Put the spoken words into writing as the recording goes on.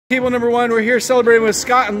Table number one, we're here celebrating with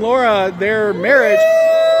Scott and Laura, their marriage.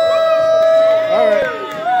 All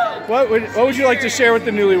right. What would you like to share with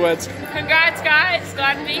the newlyweds? Congrats, guys.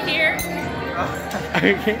 Glad to be here.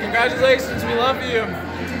 Congratulations. We love you.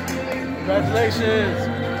 Congratulations.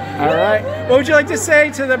 All right. What would you like to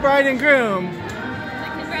say to the bride and groom?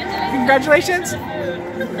 Congratulations.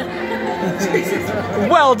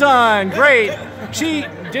 Well done. Great. She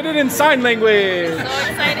did it in sign language. So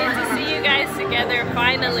excited to see you guys together,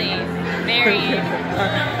 finally married.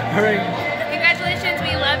 All right. Congratulations,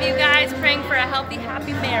 we love you guys. Praying for a healthy,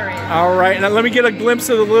 happy marriage. All right, now let me get a glimpse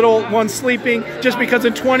of the little one sleeping, just because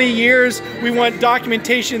in 20 years we want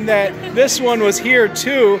documentation that this one was here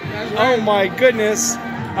too. Oh my goodness.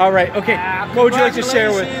 All right, okay. What would you like to share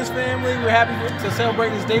with? Congratulations, family. We're happy to celebrate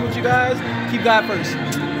this day with you guys. Keep God first.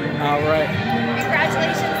 All right.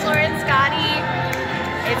 Congratulations, Laura and Scotty.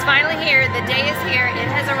 It's finally here. The day is here. It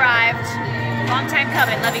has arrived. Long time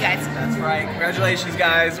coming. Love you guys. That's right. Congratulations,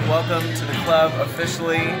 guys. Welcome to the club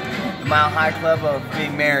officially, the Mile High Club of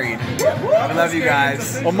being married. We love you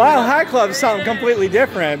guys. Well, Mile High Club is something completely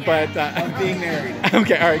different, but Of being married.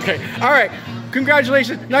 okay. All right, great. All right.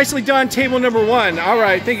 Congratulations. Nicely done. Table number one. All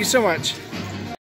right. Thank you so much.